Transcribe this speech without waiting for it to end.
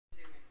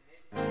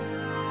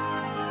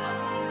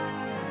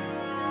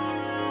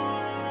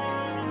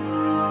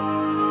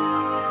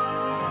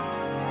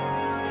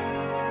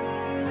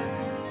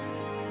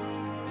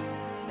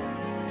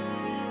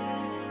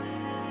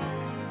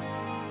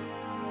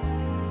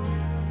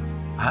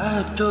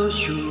Are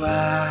those your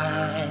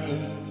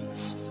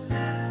eyes?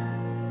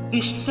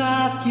 Is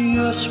that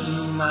your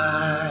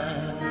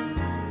smile?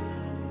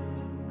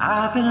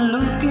 I've been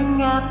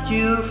looking at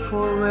you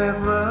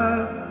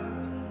forever,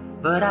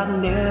 but I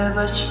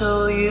never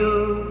saw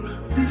you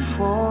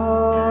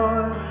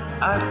before.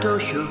 Are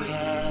those your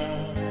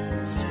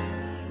hands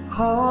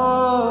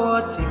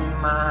holding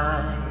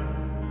mine?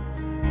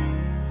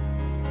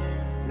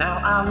 Now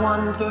I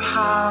wonder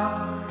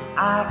how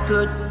I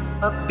could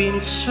have been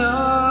so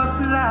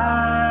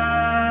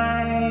blind.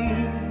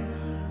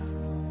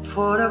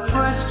 For the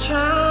first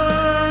time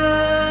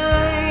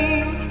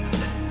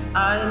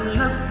I'm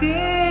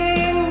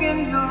looking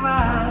in your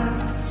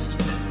eyes.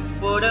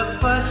 For the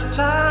first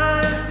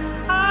time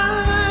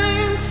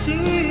I'm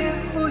seeing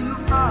who you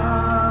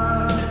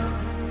are.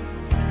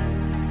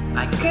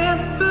 I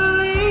can't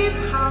believe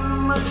how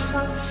much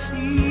I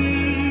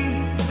see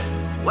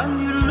when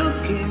you're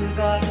looking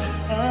back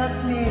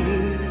at me.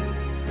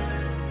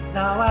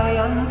 Now I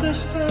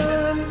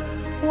understand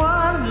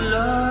what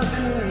love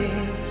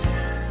is.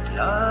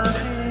 Love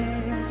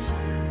is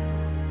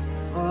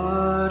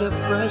for the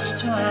first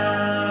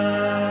time.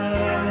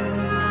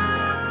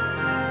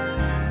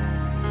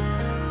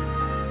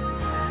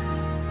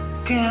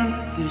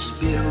 Can't this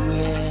be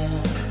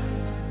real?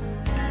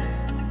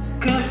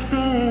 Can't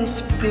this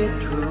be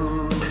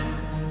true?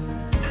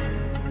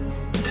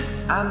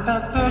 I'm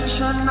that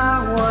person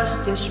I was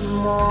this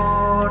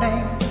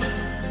morning.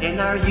 And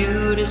are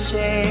you the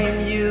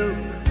same you?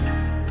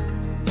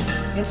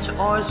 It's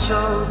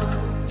also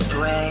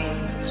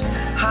strange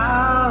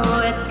how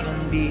it can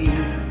be.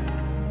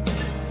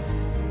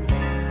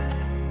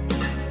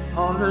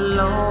 All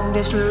along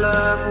this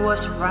love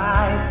was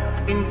right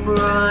in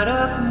front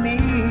of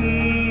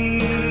me.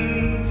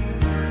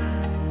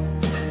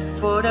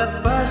 For the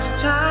first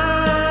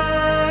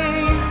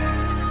time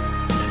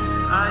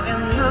I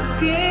am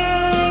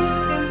looking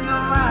in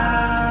your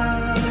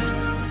eyes.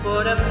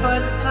 For the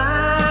first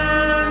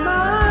time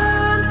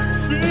I'm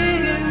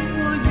seeing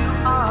who you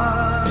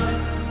are.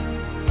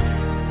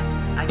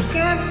 I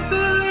can't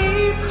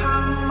believe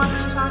how much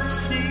I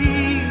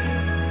see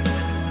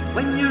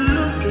when you're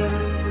looking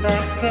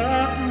back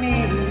at me.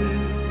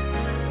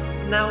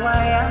 Now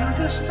I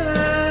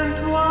understand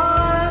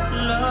what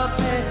love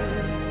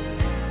is.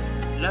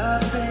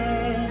 Love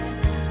is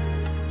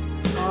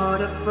for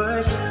the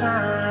first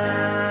time.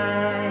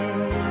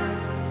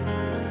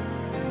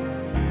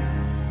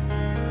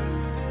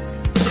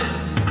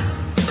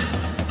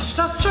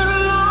 Such a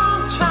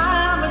long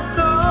time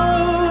ago,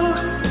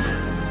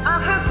 I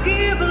have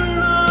given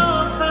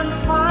up and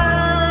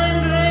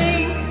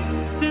finding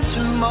this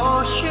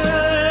emotion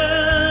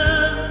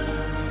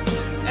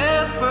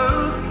ever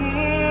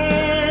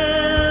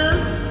again.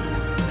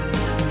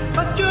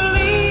 But you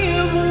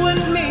live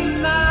with me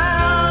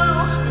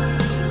now.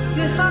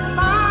 Yes, I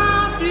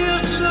found you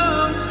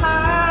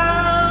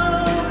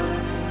somehow,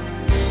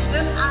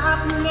 and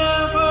I've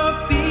never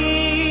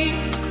been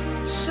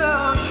so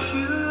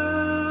sure.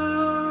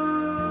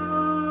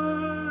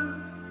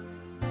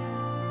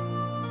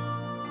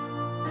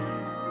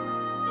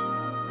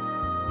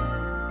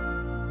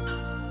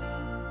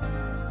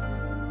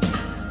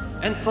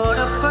 And for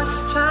the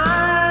first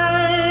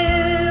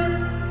time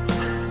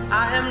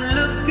I am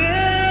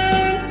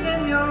looking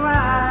in your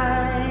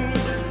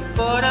eyes.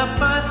 For the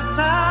first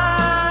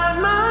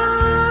time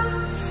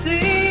I'm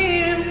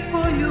seeing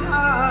who you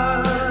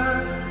are.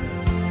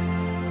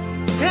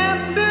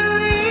 Can't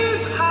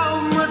believe how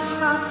much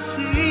I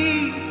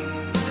see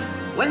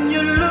when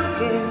you're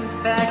looking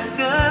back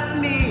at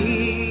me.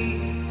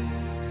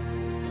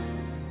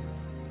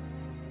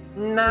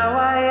 Now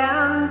I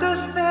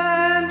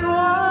understand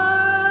what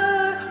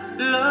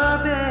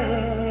love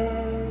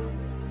is.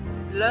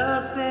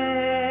 Love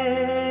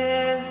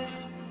is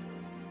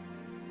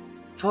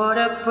for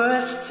the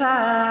first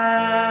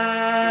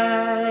time.